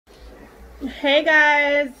Hey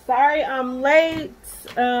guys, sorry I'm late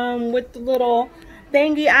with the little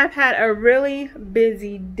thingy. I've had a really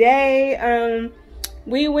busy day.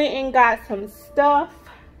 We went and got some stuff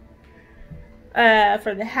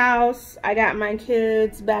for the house. I got my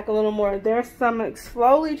kids back a little more of their stomach,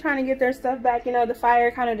 slowly trying to get their stuff back. You know, the fire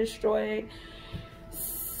kind of destroyed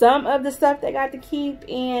some of the stuff they got to keep,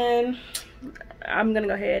 and I'm gonna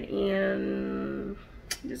go ahead and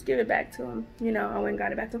just give it back to them. You know, I went and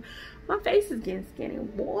got it back to them. My face is getting skinny.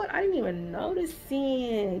 What? I didn't even notice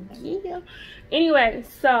it. Yeah. Anyway,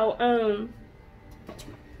 so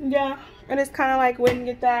yeah, and it's kind of like went and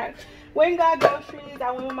get that. Went and got groceries.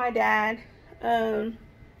 I went with my dad. And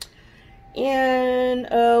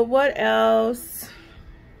what else?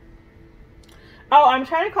 Oh, I'm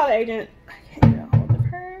trying to call the agent. I can't get a hold of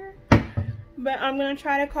her, but I'm gonna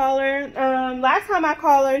try to call her. Last time I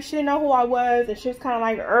called her, she didn't know who I was, and she was kind of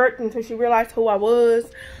like irked until she realized who I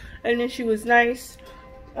was, and then she was nice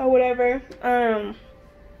or whatever.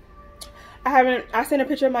 I sent a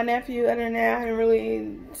picture of my nephew. Other than that, I haven't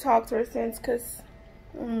really talked to her since, cause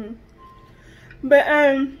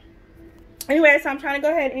anyway, so I'm trying to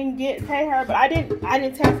go ahead and pay her, but I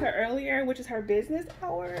didn't text her earlier, which is her business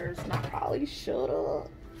hours, and I probably should have,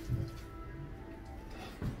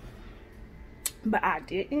 but I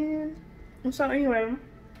didn't. And so anyway,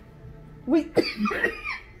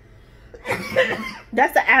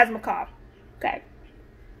 that's the asthma cough. Okay,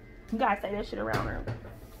 you gotta say that shit around her.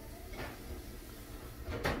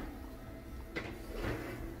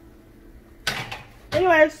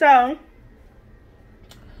 Anyway, so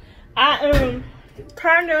I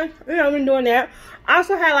kind of, you know, been doing that. I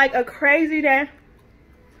also had like a crazy day.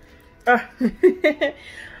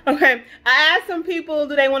 Okay, I asked some people,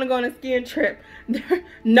 do they want to go on a skiing trip?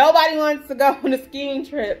 Nobody wants to go on a skiing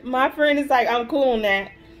trip. My friend is like, I'm cool on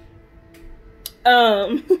that.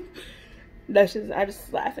 That's just, I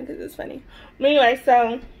just laughing because it's funny. But anyway,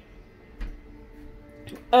 so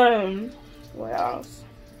what else?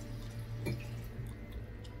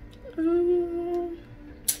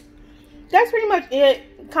 That's pretty much it.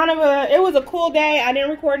 It was a cool day. I didn't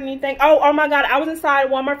record anything. Oh my god, I was inside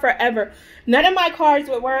Walmart forever. None of my cards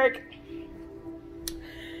would work.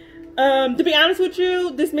 To be honest with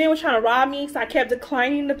you, this man was trying to rob me, so I kept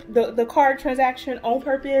declining the card transaction on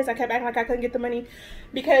purpose. I kept acting like I couldn't get the money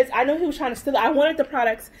because I knew he was trying to steal it. I wanted the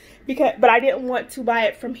products but I didn't want to buy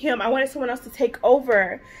it from him. I wanted someone else to take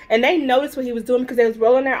over, and they noticed what he was doing because they was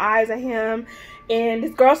rolling their eyes at him, and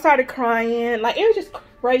this girl started crying. Like, it was just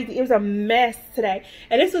crazy. It was a mess today,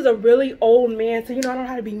 and this was a really old man, so you know I don't know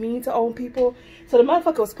how to be mean to old people. So the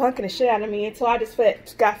motherfucker was punking the shit out of me until I just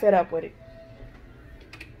got fed up with it.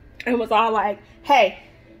 And was all like, hey,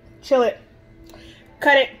 chill it,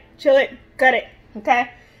 cut it, chill it, cut it,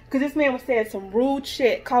 okay? Because this man was saying some rude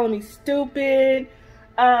shit, calling me stupid,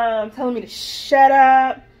 telling me to shut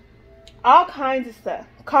up, all kinds of stuff,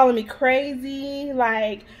 calling me crazy,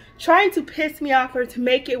 like trying to piss me off or to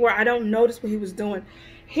make it where I don't notice what he was doing.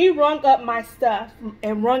 He rung up my stuff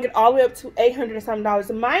and rung it all the way up to $800 and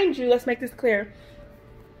something. Mind you, let's make this clear.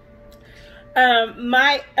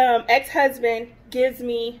 My ex-husband gives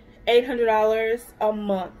me $800 a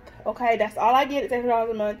month. Okay, that's all I get is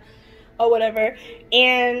 $800 a month or whatever.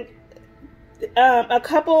 And a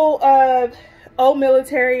couple of old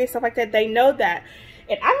military and stuff like that, they know that.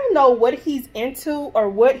 And I don't know what he's into or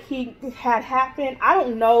what he had happened. I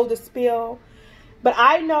don't know the spiel. But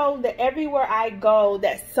I know that everywhere I go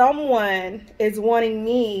that someone is wanting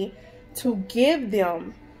me to give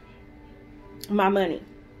them my money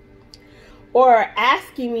or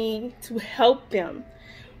asking me to help them.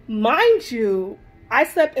 Mind you, I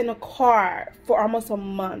slept in a car for almost a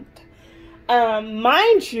month.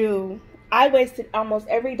 Mind you, I wasted almost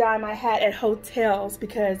every dime I had at hotels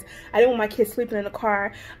because I didn't want my kids sleeping in the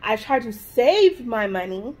car. I tried to save my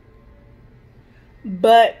money,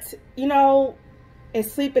 but, you know, and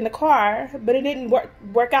sleep in the car, but it didn't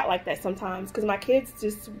work out like that sometimes because my kids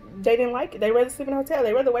just, they didn't like it. They rather sleep in a hotel.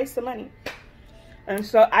 They rather waste the money. And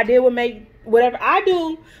so I did whatever I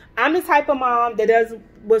do. I'm the type of mom that does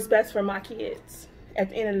what's best for my kids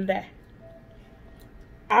at the end of the day.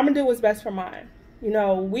 I'm going to do what's best for mine. You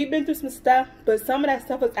know, we've been through some stuff, but some of that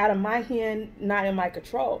stuff was out of my hand, not in my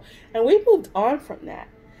control. And we moved on from that.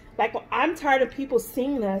 Like, I'm tired of people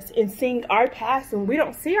seeing us and seeing our past, and we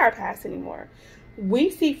don't see our past anymore. We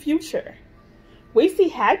see future. We see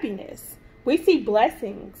happiness. We see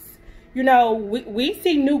blessings. You know, we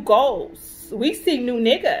see new goals. We see new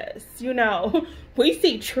niggas, you know. We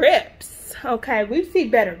see trips, okay? We see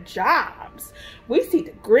better jobs. We see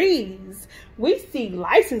degrees. We see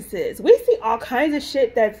licenses. We see all kinds of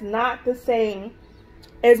shit that's not the same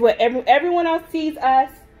is what everyone else sees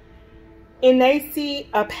us, and they see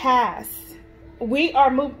a past. We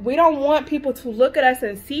don't want people to look at us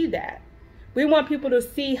and see that. We want people to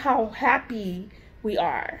see how happy we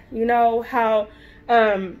are. You know, how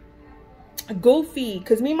goofy.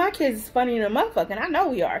 Because me and my kids is funny in a motherfucker, and I know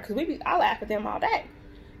we are. Because I laugh at them all day.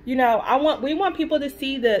 You know, we want people to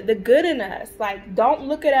see the good in us. Like, don't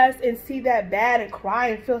look at us and see that bad and cry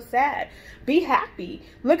and feel sad. Be happy.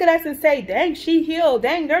 Look at us and say, dang, she healed.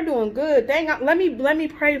 Dang, they're doing good. Dang, let me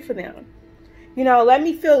pray for them. You know, let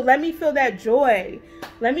me feel that joy.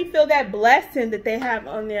 Let me feel that blessing that they have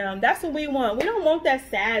on them. That's what we want. We don't want that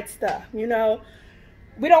sad stuff, you know.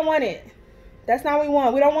 We don't want it. That's not what we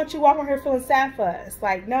want. We don't want you walking here feeling sad for us.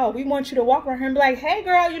 Like, no, we want you to walk around here and be like, hey,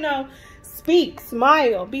 girl, you know, speak,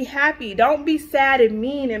 smile, be happy. Don't be sad and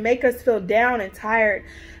mean and make us feel down and tired.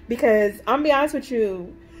 Because I'm gonna be honest with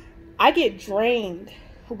you, I get drained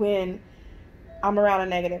when I'm around a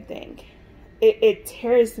negative thing. It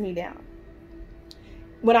tears me down.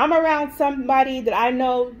 When I'm around somebody that I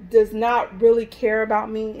know does not really care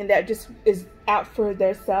about me and that just is out for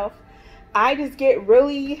their self, I just get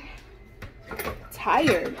really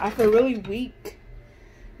tired. I feel really weak,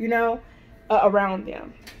 you know, around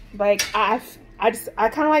them. Like, I kind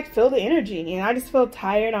of like feel the energy, and I just feel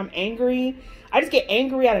tired. I'm angry. I just get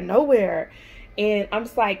angry out of nowhere, and I'm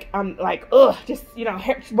like, ugh, just, you know,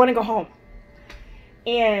 want to go home.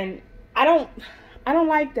 And I don't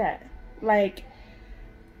like that. Like,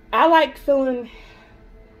 I like feeling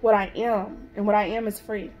what I am, and what I am is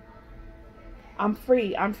free. I'm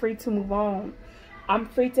free. I'm free to move on. I'm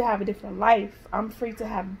free to have a different life. I'm free to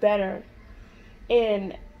have better.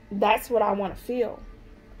 And that's what I want to feel.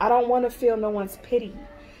 I don't want to feel no one's pity.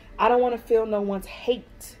 I don't want to feel no one's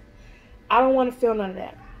hate. I don't want to feel none of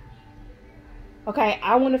that. Okay,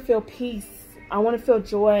 I want to feel peace. I want to feel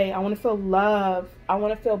joy. I want to feel love. I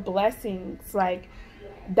want to feel blessings. Like,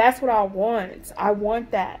 that's what I want. I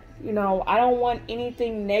want that. You know, I don't want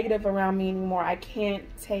anything negative around me anymore. I can't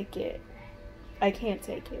take it. I can't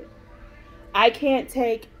take it. I can't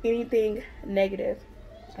take anything negative.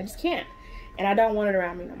 I just can't. And I don't want it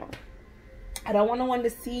around me no more. I don't want no one to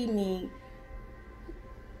see me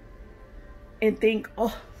and think,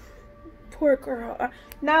 oh, poor girl.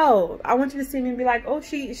 No, I want you to see me and be like, oh,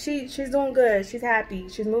 she's doing good. She's happy.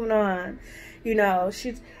 She's moving on. You know,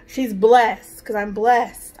 she's blessed, because I'm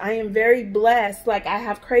blessed. I am very blessed. Like, I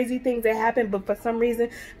have crazy things that happen, but for some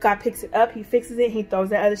reason, God picks it up. He fixes it. He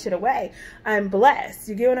throws that other shit away. I'm blessed.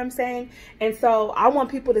 You get what I'm saying? And so I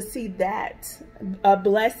want people to see that, a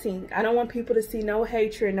blessing. I don't want people to see no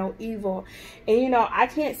hatred, no evil. And, you know, I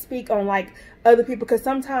can't speak on, like, other people, because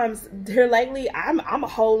sometimes here lately, I'm a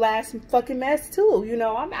whole ass fucking mess too. You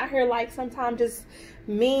know, I'm out here, like, sometimes just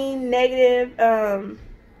mean, negative,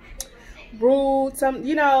 rude,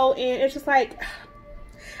 you know, and it's just like,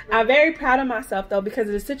 I'm very proud of myself though, because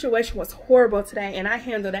the situation was horrible today, and I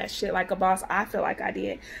handled that shit like a boss. I feel like I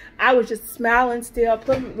did. I was just smiling still,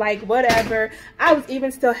 putting, like, whatever. I was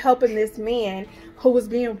even still helping this man who was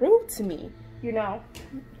being rude to me, you know.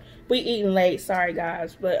 We eating late, sorry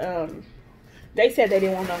guys, but they said they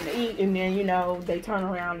didn't want nothing to eat, and then, you know, they turn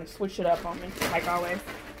around and switch it up on me, like always.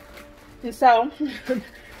 And so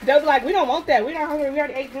they'll be like, we don't want that. We're not hungry. We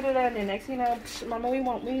already ate. And then next, you know, mama, we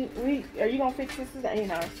are you gonna fix this? You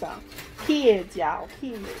know, so kids, y'all,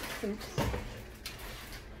 kids.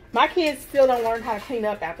 My kids still don't learn how to clean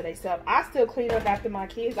up after themselves. I still clean up after my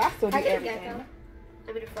kids. I still do everything.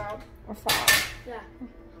 I mean, a frog. A frog. Yeah.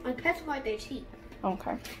 On pets like they cheat.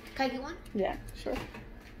 Okay. Can I get one? Yeah, sure.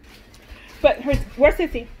 But where's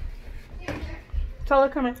Sissy? Tell her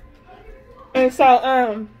to come in. And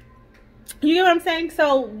so, you get what I'm saying?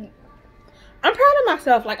 So, I'm proud of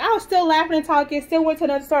myself. Like, I was still laughing and talking. Still went to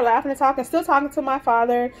another store laughing and talking. Still talking to my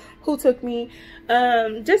father who took me.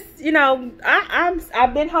 Just, you know,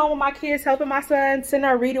 I've been home with my kids, helping my son, sitting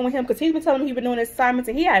there reading with him. Because he's been telling me he's been doing his assignments.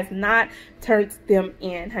 And he has not turned them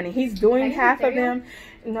in, honey. He's doing half of them.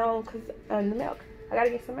 No, because the milk. I got to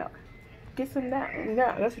get some milk. Get some that.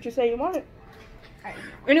 Yeah, that's what you say you wanted.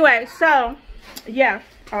 Anyway, so, yeah.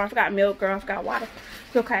 Oh, I forgot milk, girl. I forgot water.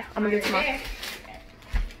 It's okay. I'm gonna get some more.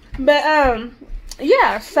 But,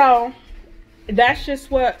 yeah, so that's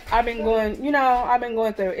just what I've been going, you know, I've been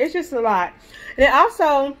going through. It's just a lot. And then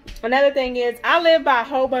also, another thing is, I live by a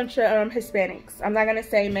whole bunch of Hispanics. I'm not gonna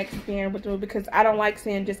say Mexican because I don't like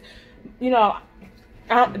saying just, you know,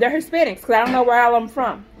 they're Hispanics because I don't know where all of them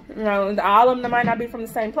from. You know, all of them might not be from the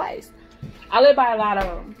same place. I live by a lot of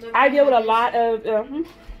them. I deal with a lot of,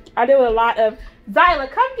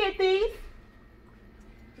 Zyla, come get these.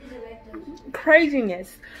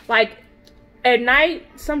 Craziness. Like, at night,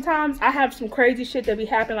 sometimes I have some crazy shit that be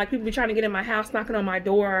happening. Like, people be trying to get in my house, knocking on my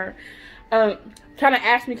door, trying to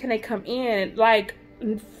ask me, can they come in? Like,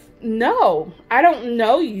 no, I don't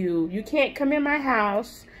know you. You can't come in my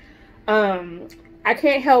house. I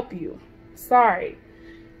can't help you. Sorry.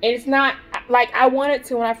 And it's not, like, I wanted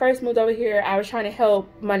to. When I first moved over here, I was trying to help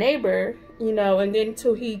my neighbor, you know, and then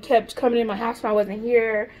until he kept coming in my house when I wasn't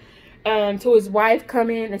here, till his wife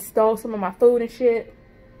come in and stole some of my food and shit.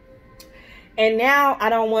 And now I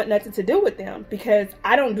don't want nothing to do with them because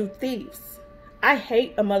I don't do thieves. I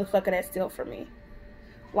hate a motherfucker that steal from me.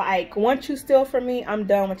 Like, once you steal from me, I'm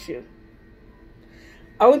done with you.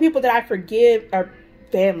 Only people that I forgive are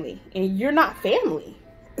family. And you're not family.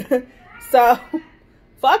 So,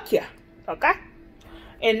 fuck you. Okay?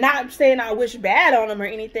 And not saying I wish bad on them or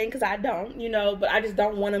anything, because I don't, you know. But I just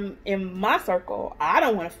don't want them in my circle. I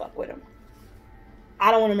don't want to fuck with them.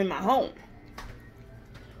 I don't want them in my home.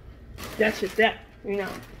 That's just that, you know.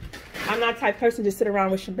 I'm not the type of person to sit around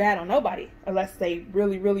wishing bad on nobody unless they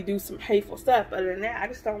really, really do some hateful stuff. Other than that, I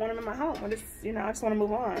just don't want them in my home. I just, you know, I just want to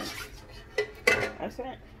move on. That's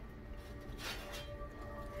it.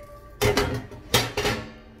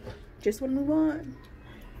 Just want to move on.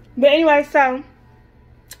 But anyway, so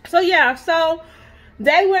yeah, so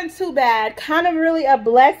day wasn't too bad. Kind of really a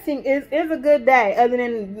blessing. Is a good day. Other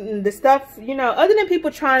than the stuff, you know, other than people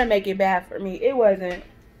trying to make it bad for me, it wasn't.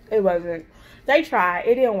 It wasn't. They tried.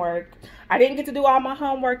 It didn't work. I didn't get to do all my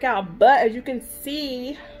home workout, but as you can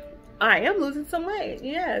see, I am losing some weight.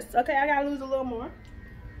 Yes. Okay, I gotta lose a little more.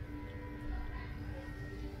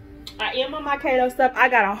 I am on my keto stuff. I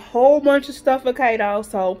got a whole bunch of stuff for keto.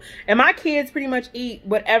 So, and my kids pretty much eat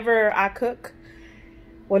whatever I cook.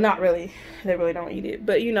 Well, not really. They really don't eat it.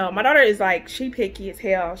 But, you know, my daughter is like, she picky as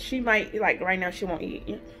hell. She might, like, right now she won't eat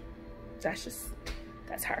it. That's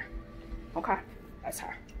her. Okay? That's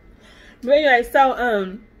her. But anyway,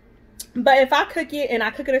 so, but if I cook it and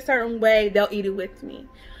I cook it a certain way, they'll eat it with me.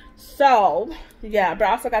 So, yeah, but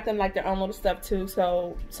I also got them, like, their own little stuff, too.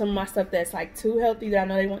 So, some of my stuff that's, like, too healthy that I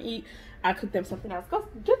know they won't eat, I cook them something else. Go,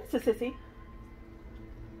 give this to Sissy.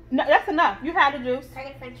 No, that's enough. You had the juice. Can I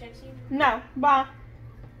get French dressing? No, bye.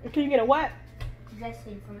 Can you get a what?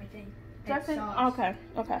 Dressing for my thing. Dressing? Okay,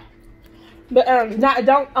 okay. But,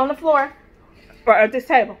 don't, on the floor. Or at this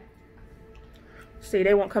table. See,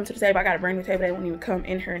 they won't come to the table. I gotta bring the table. They won't even come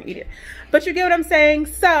in here and eat it. But you get what I'm saying?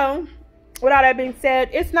 So, with all that being said,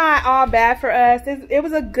 it's not all bad for us. It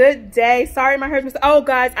was a good day. Sorry, my husband. Oh,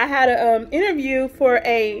 guys, I had an interview for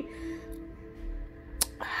a,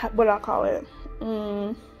 what do I call it?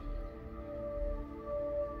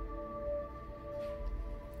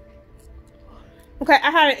 Okay,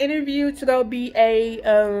 I had an interview to go be a,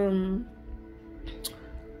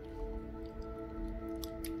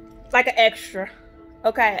 like an extra.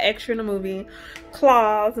 Okay, extra in the movie.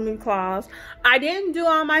 Claws. I didn't do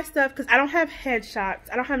all my stuff because I don't have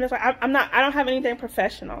headshots. I don't have enough. I don't have anything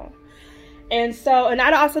professional. And so, and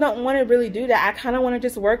I also don't want to really do that. I kind of want to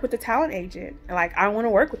just work with the talent agent. Like, I want to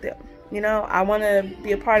work with them. You know, I want to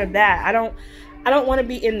be a part of that. I don't want to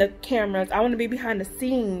be in the cameras. I want to be behind the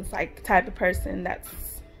scenes, like, type of person. That's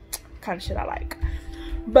kind of shit I like.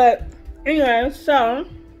 But anyway, so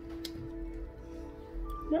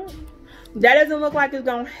yeah. That doesn't look like it's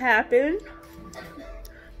gonna happen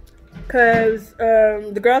because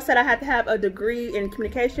the girl said I had to have a degree in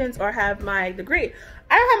communications or have my degree.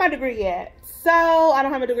 I don't have my degree yet, so I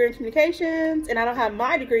don't have a degree in communications and I don't have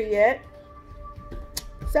my degree yet,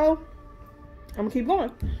 so I'm gonna keep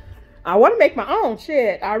going. I want to make my own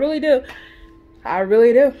shit. I really do.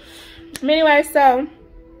 Anyway, so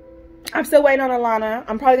I'm still waiting on Alana.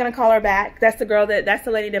 I'm probably gonna call her back. That's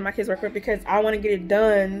the lady that my kids work with, because I want to get it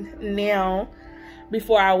done now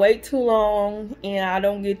before I wait too long and I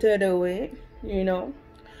don't get to do it, you know.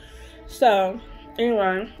 So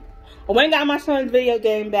anyway, I went and got my son's video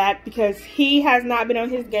game back because he has not been on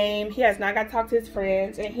his game. He has not got to talk to his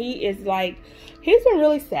friends, and he is like, he's been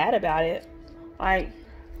really sad about it. Like,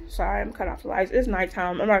 sorry, I'm cutting off the lights. It's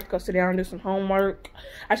nighttime. I'm about to go sit down and do some homework.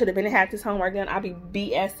 I should have been had this homework done. I'll be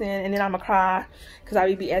BSing, and then I'm gonna cry because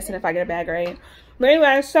I'll be BSing if I get a bad grade. But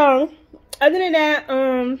anyway, so other than that,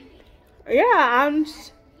 yeah,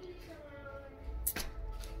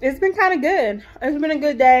 it's been kind of good. It's been a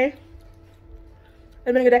good day.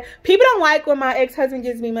 People don't like when my ex-husband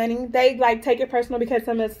gives me money. They like take it personal because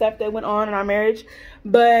some of the stuff that went on in our marriage.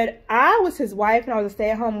 But I was his wife and I was a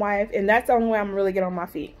stay-at-home wife, and that's the only way I'm gonna really get on my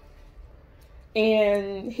feet.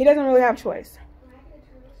 And he doesn't really have a choice.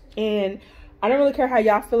 And I don't really care how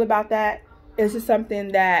y'all feel about that. It's just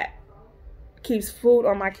something that keeps food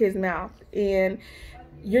on my kid's mouth. And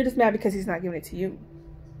you're just mad because he's not giving it to you.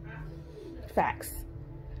 Facts.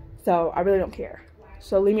 So I really don't care.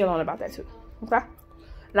 So leave me alone about that too. Okay?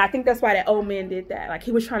 And I think that's why that old man did that. Like,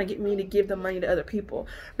 he was trying to get me to give the money to other people,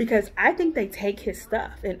 because I think they take his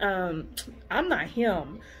stuff. And I'm not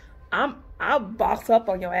him. I'll box up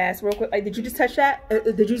on your ass real quick. Like, did you just touch that?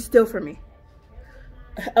 Did you steal from me?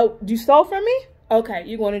 Oh, you stole from me? Okay,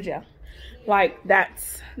 you're going to jail. Like,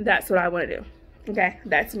 that's what I want to do. Okay,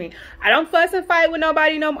 that's me. I don't fuss and fight with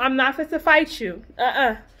nobody. No, I'm not fuss to fight you.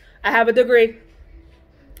 I have a degree.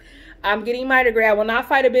 I'm getting my degree. I will not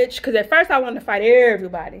fight a bitch, because at first I wanted to fight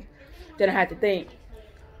everybody. Then I had to think.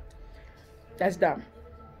 That's dumb.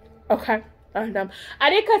 Okay, that's dumb. I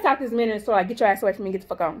did cuss out this man in the store, like, get your ass away from me, get the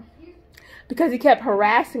fuck on. Because he kept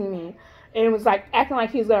harassing me. And it was like acting like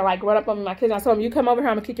he's gonna like run up on me, my kids. And I told him, you come over here,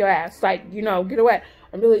 I'm gonna kick your ass. Like, you know, get away.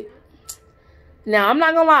 I'm really. Now, I'm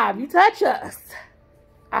not gonna lie. If you touch us,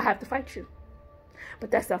 I have to fight you.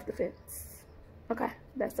 But that's self-defense. Okay?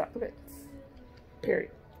 That's self-defense.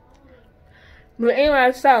 Period. But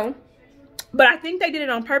anyway, so. But I think they did it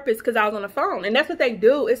on purpose, because I was on the phone. And that's what they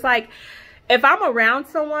do. It's like, if I'm around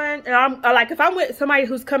someone, and I'm like, if I'm with somebody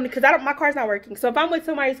who's coming, because my car's not working. So if I'm with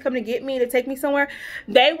somebody who's coming to get me, to take me somewhere,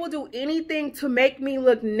 they will do anything to make me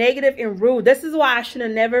look negative and rude. This is why I should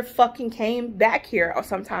have never fucking came back here. Or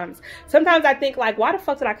sometimes I think, like, why the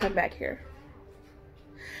fuck did I come back here?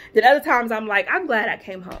 Then other times I'm like, I'm glad I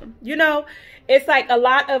came home. You know, it's like a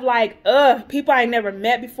lot of like, people I never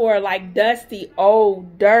met before, like dusty,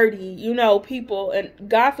 old, dirty, you know, people. And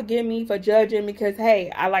God forgive me for judging, because,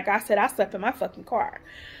 hey, like I said, I slept in my fucking car.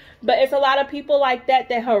 But it's a lot of people like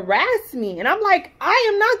that harass me. And I'm like,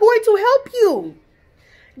 I am not going to help you.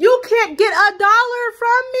 You can't get $1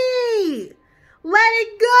 from me. Let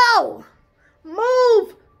it go.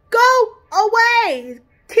 Move. Go away.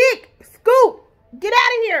 Kick. Scoop. Get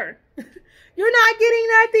out of here. You're not getting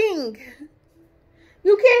nothing.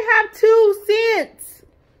 You can't have 2 cents.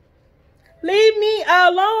 Leave me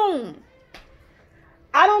alone.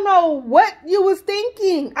 I don't know what you was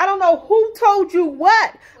thinking. I don't know who told you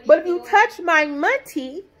what. But if you touch my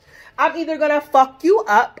money, I'm either going to fuck you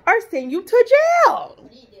up or send you to jail.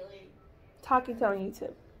 What are you doing? Talking on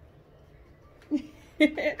YouTube.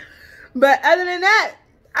 But other than that,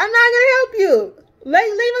 I'm not going to help you. Leave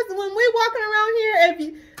us when we're walking around here. If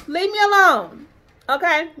you leave me alone,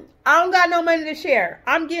 okay? I don't got no money to share.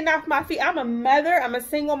 I'm getting off my feet. I'm a mother. I'm a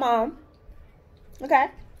single mom.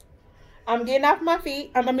 Okay, I'm getting off my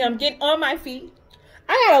feet. I'm getting on my feet.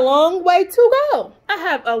 I got a long way to go. I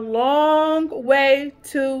have a long way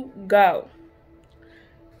to go.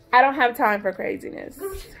 I don't have time for craziness.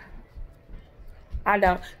 I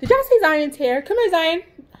don't. Did y'all see Zion's hair? Come here, Zion.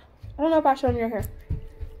 I don't know if I showed your hair.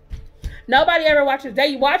 Nobody ever watches.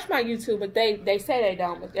 They watch my YouTube, but they say they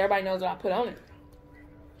don't. But everybody knows what I put on it.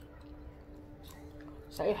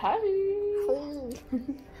 Say hi.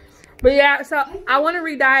 But yeah, so I want to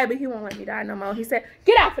re-dye it, but he won't let me dye no more. He said,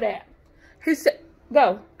 "Get off of that." He said,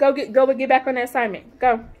 "Go get back on that assignment.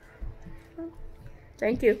 Go."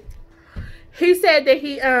 Thank you. He said that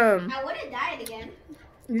he I want to dye it again.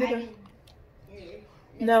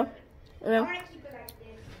 No. I want to keep it like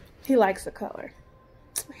this. He likes the color.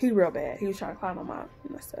 He real bad. He was trying to climb my mom.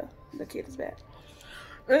 The kid is bad.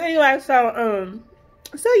 Anyway, so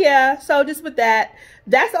yeah. So just with that,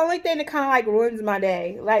 that's the only thing that kind of like ruins my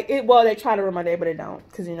day. Like well, they try to ruin my day, but they don't,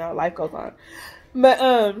 because you know life goes on. But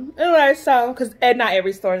anyway, so because not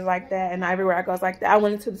every store is like that, and not everywhere I go is like that. I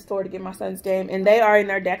went into the store to get my son's game, and they are in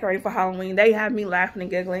there decorating for Halloween. They have me laughing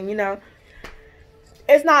and giggling. You know,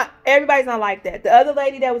 it's not everybody's not like that. The other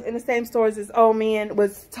lady that was in the same store as this old man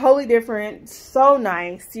was totally different. So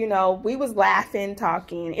nice, you know. We was laughing,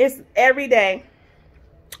 talking. It's every day.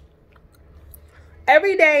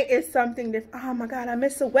 Every day is something different. Oh my God, I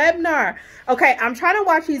missed a webinar. Okay, I'm trying to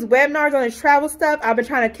watch these webinars on this travel stuff. I've been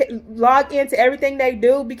trying to log into everything they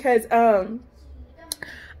do because I'm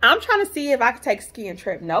trying to see if I can take a skiing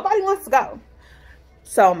trip. Nobody wants to go.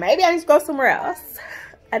 So maybe I need to go somewhere else.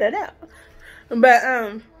 I don't know.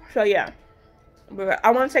 But so yeah. But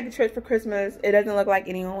I want to take a trip for Christmas. It doesn't look like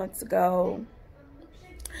anyone wants to go.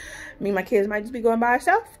 Me and my kids might just be going by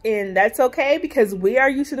ourselves, and that's okay because we are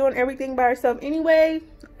used to doing everything by ourselves anyway.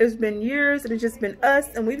 It's been years and it's just been us,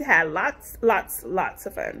 and we've had lots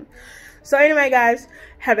of fun. So anyway, guys,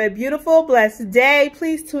 have a beautiful, blessed day.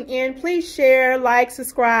 Please tune in, please share, like,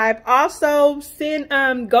 subscribe. Also send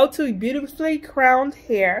go to Beautifully Crowned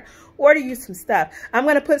Hair order you some stuff. I'm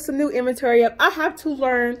going to put some new inventory up. I have to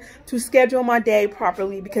learn to schedule my day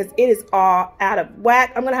properly because it is all out of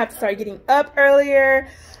whack. I'm going to have to start getting up earlier.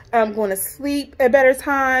 I'm going to sleep a better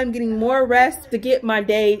time, getting more rest to get my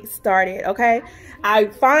day started, okay? I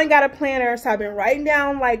finally got a planner, so I've been writing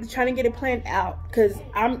down, like, trying to get it planned out because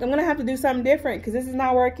I'm going to have to do something different because this is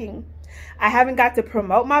not working. I haven't got to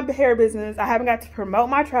promote my hair business. I haven't got to promote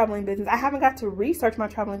my traveling business. I haven't got to research my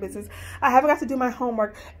traveling business. I haven't got to do my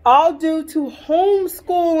homework, all due to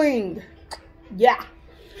homeschooling. Yeah.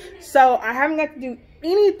 So I haven't got to do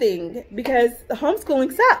anything because the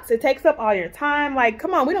homeschooling sucks. It takes up all your time. Like,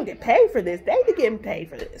 come on, we don't get paid for this. They get paid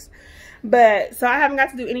for this. But so I haven't got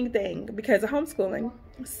to do anything because of homeschooling.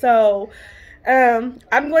 So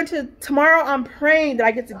I'm going to tomorrow. I'm praying that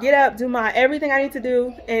I get to get up, do my everything I need to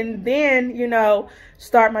do, and then, you know,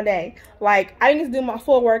 start my day. Like, I didn't get to do my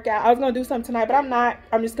full workout. I was gonna do something tonight, but I'm not.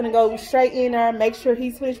 I'm just gonna go straight in there, make sure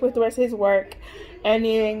he's finished with the rest of his work, and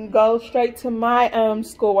then go straight to my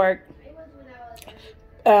schoolwork.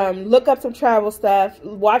 Look up some travel stuff,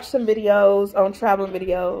 watch some videos on traveling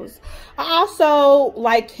videos. I also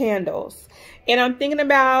like candles, and I'm thinking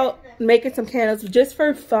about making some candles just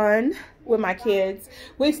for fun with my kids.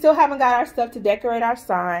 We still haven't got our stuff to decorate our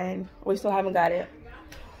sign. We still haven't got it.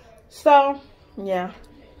 So yeah.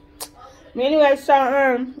 Anyway, so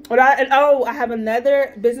I have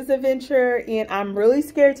another business adventure, and I'm really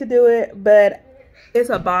scared to do it, but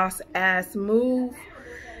it's a boss ass move.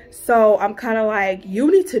 So I'm kind of like,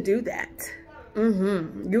 you need to do that.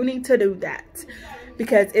 You need to do that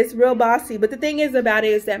because it's real bossy. But the thing is about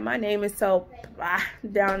it is that my name is so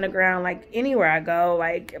down on the ground. Like, anywhere I go,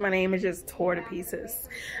 like, my name is just tore to pieces.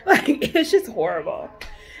 Like, it's just horrible.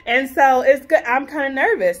 And so it's good. I'm kind of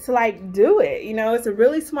nervous to, like, do it. You know, it's a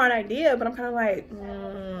really smart idea, but I'm kind of like,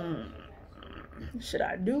 should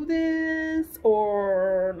I do this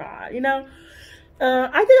or not? You know,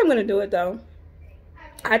 I think I'm going to do it, though.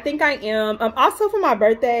 I think I am. Also, for my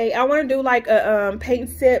birthday, I want to do, like, a paint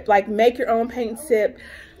sip, like, make your own paint sip.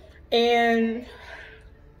 And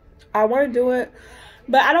I want to do it,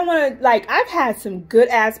 but I don't want to, like, I've had some good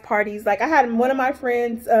ass parties. Like, I had one of my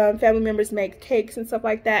friends, family members make cakes and stuff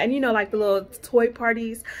like that. And, you know, like the little toy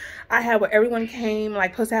parties I had where everyone came,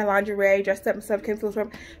 like, supposed to have lingerie, dressed up and stuff, came to the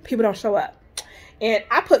store. People don't show up. And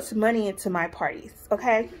I put some money into my parties,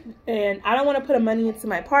 okay? And I don't want to put money into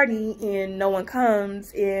my party and no one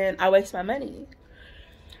comes and I waste my money.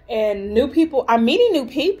 And new people, I'm meeting new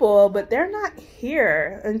people, but they're not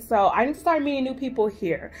here. And so I need to start meeting new people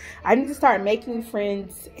here. I need to start making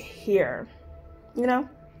friends here, you know?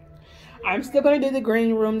 I'm still going to do the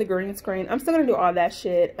green room, the green screen. I'm still going to do all that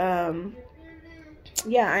shit.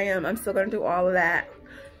 Yeah, I am. I'm still going to do all of that.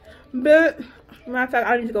 But, matter of fact,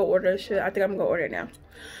 I need to go order this shit. I think I'm going to go order it now.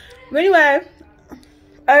 But anyway,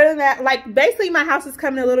 other than that, like, basically my house is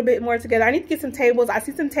coming a little bit more together. I need to get some tables. I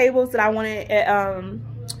see some tables that I wanted at,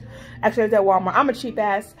 actually, it's at Walmart. I'm a cheap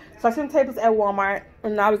ass. So I see some tables at Walmart,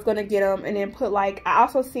 and I was going to get them and then put, like, I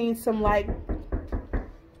also seen some, like,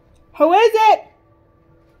 who is it?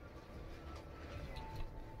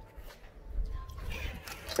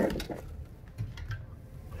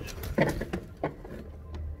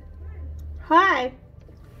 Hi.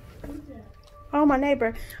 Oh, my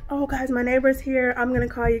neighbor. Oh, guys, my neighbor's here. I'm going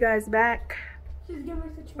to call you guys back.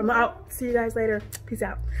 I'm out. See you guys later. Peace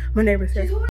out. My neighbor's here.